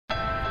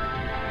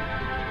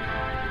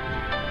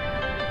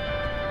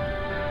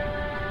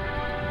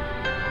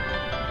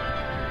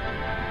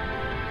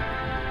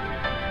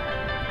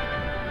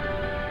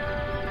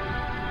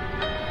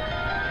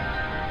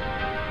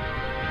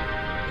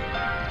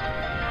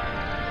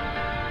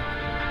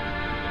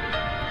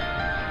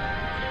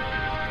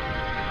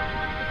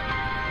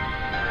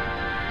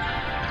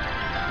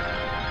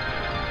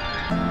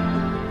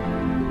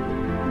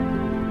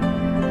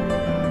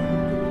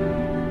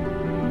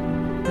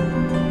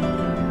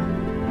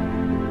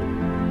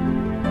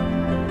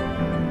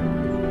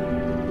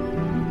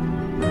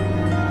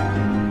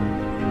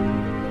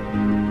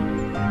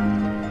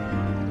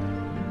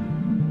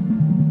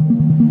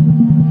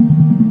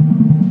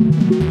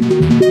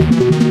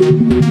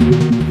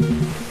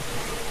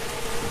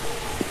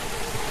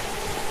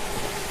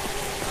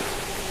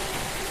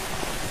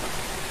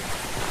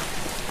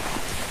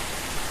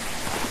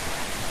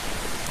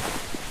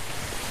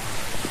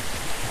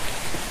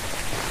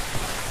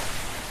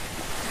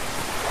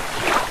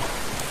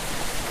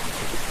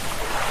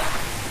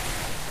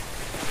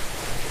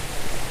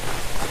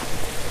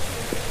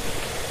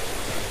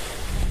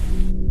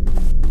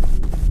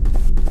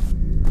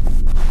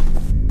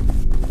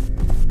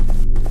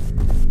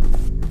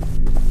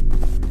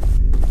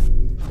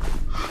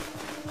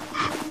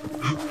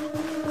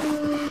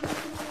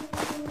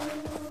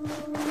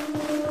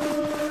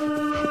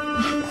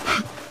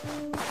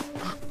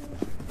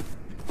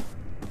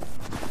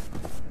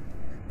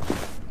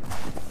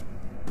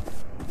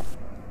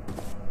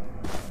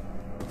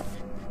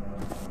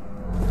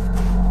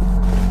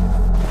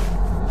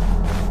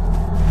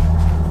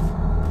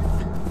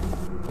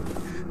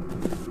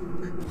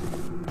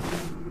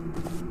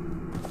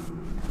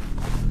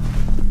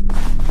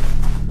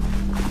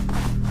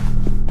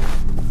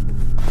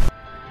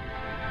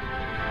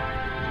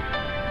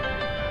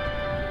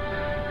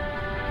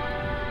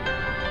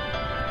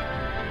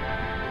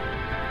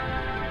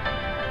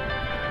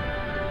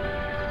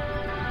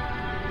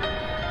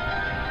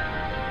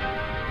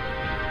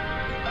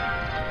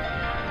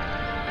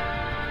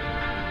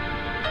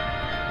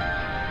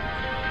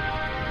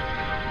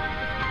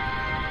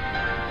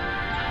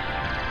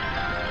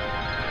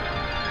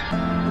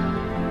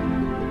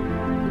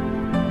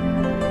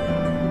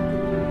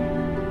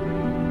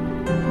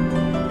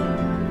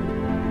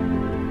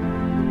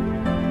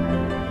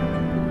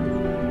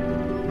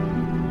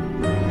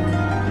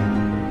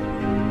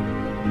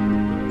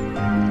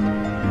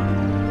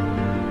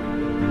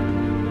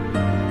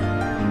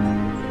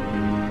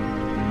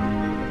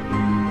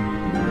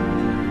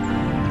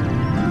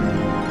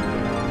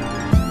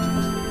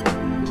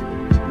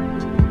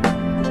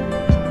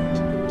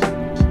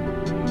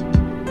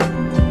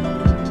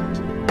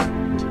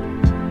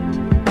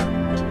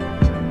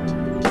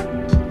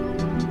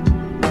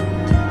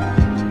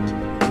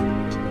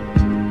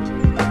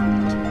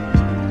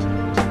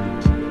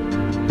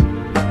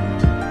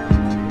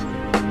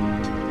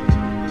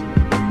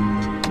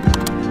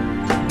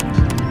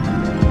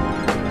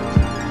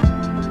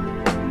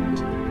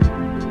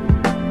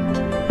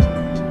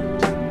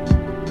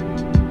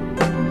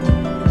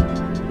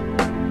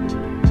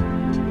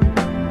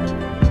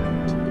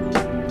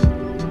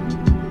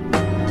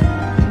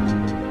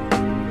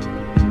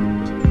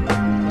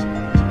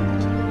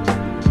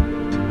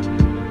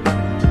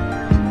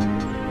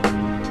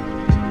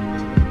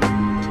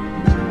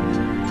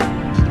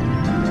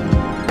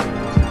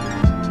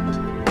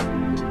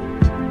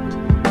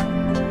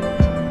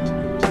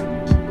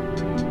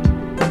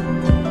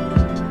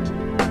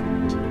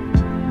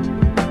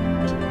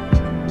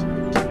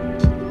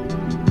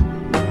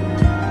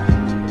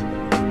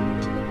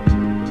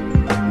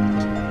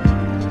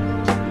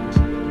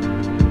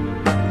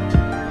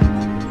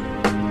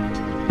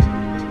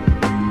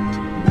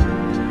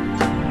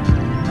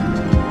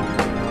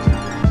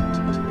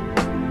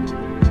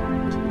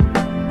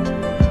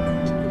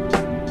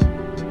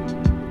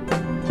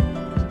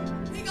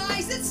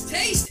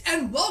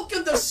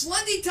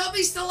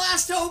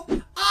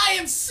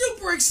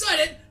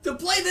to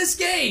play this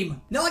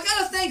game. Now I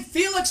gotta thank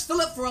Felix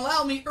Phillip for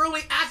allowing me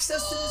early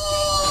access to this game.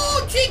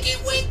 Oh, Tinky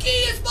Winky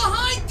is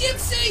behind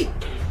Dipsy!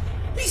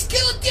 He's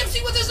killing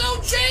Dipsy with his own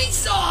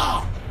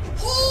chainsaw!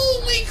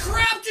 Holy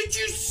crap, did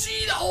you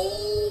see that?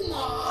 Oh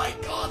my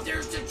god,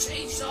 there's the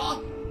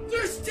chainsaw!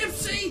 There's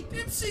Dipsy!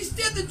 Dipsy's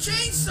dead the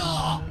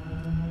chainsaw!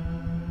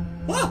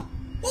 What?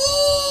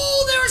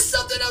 Oh, there's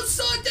something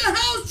outside the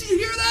house! Did you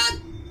hear that?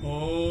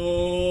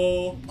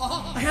 Oh,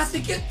 I have to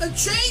get the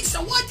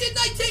chainsaw! Why didn't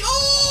I take...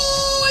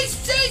 Oh, he's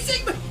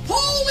chasing me!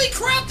 Holy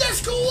crap,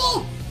 that's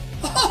cool!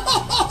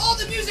 Oh,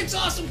 the music's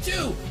awesome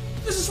too!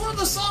 This is one of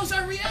the songs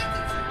I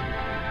reacted to.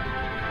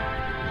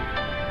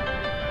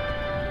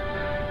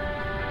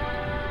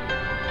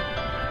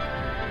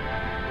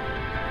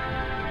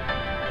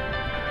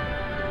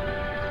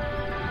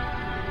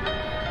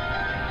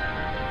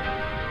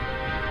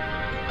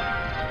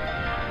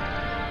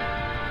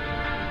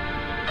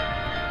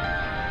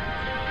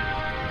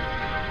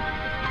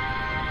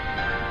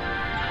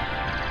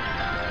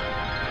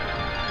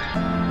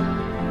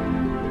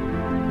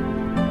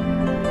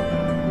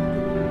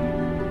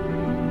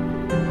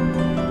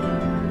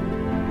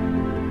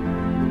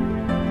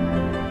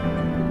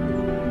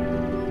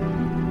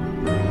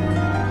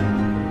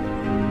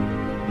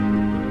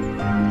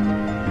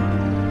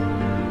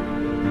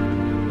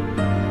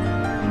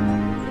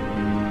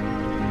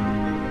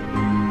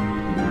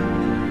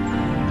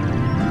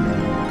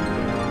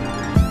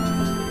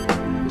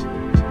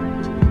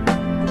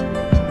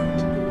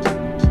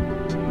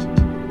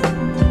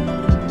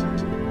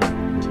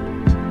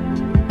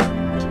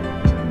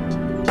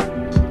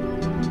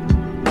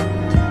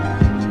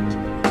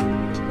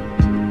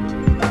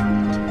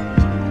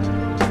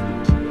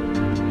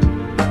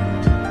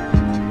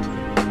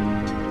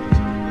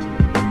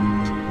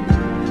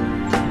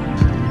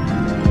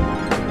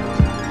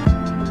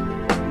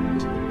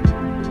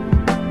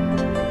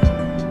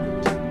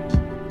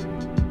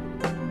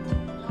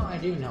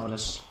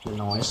 The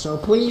noise, so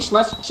please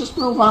let's just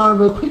move on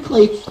real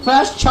quickly.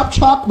 Fast chop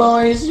chop,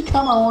 boys,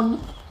 come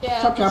on.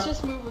 Yeah, chop, let's chop.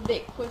 just move a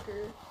bit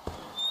quicker.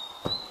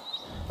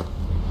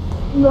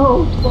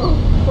 No,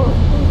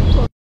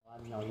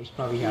 no, he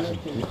probably has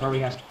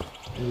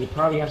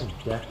a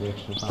death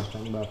wish or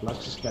something, but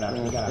let's just get out.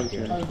 Get out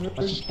here.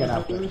 Let's just get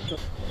out there.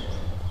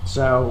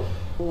 So,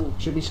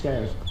 should be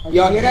scared.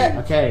 Y'all hear that?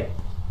 Okay.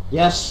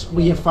 Yes,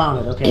 we have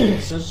found it. Okay,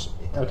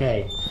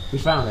 okay, we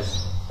found it.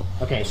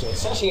 Okay, so it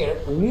says here,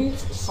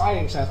 needs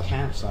sightings at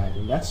campsite,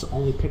 and that's the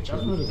only picture.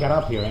 Doesn't really get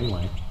up here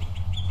anyway.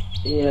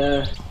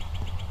 Yeah.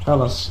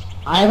 Fellas,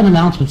 I have an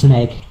announcement to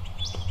make.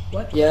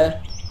 What? Yeah.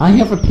 I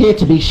have appeared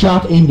to be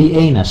shot in the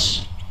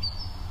anus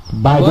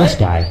by this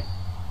guy.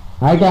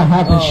 I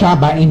have been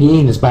shot in the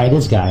anus by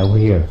this guy over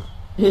here.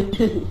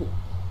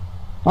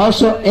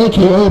 Also,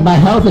 AKA, my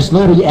health is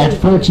literally at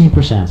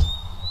 13%.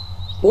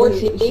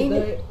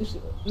 14?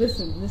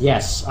 Listen.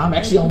 Yes, I'm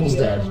actually almost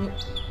dead.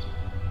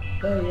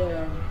 Oh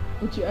yeah.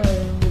 What you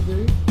gonna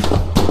do?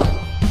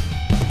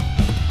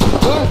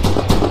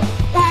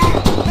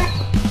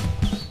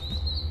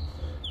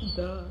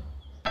 Duh.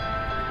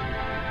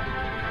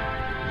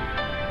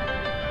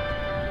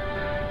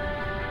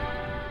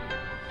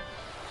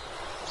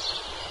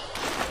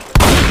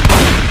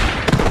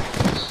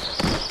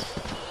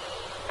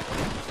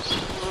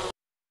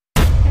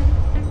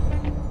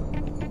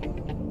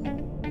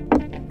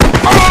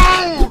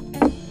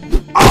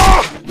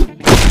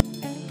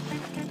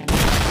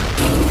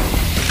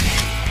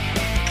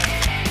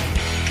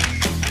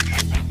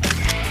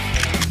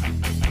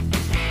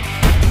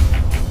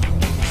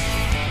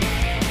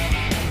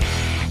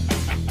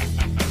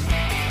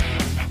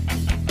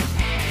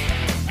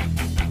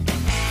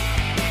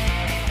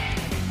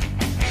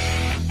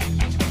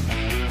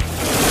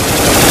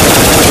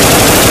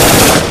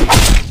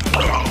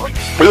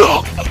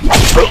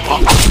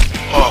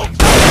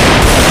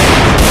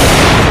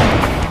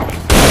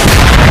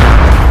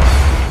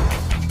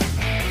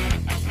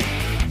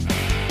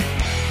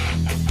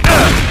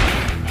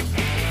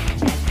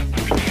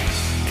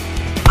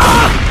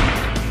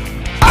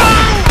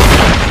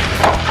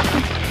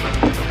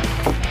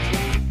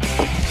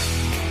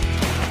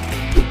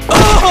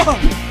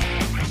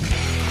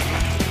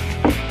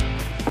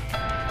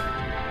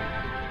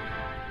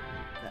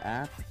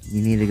 App,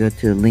 you need to go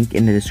to the link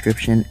in the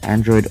description,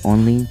 Android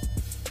only,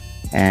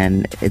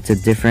 and it's a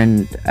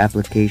different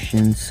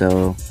application,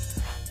 so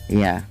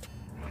yeah.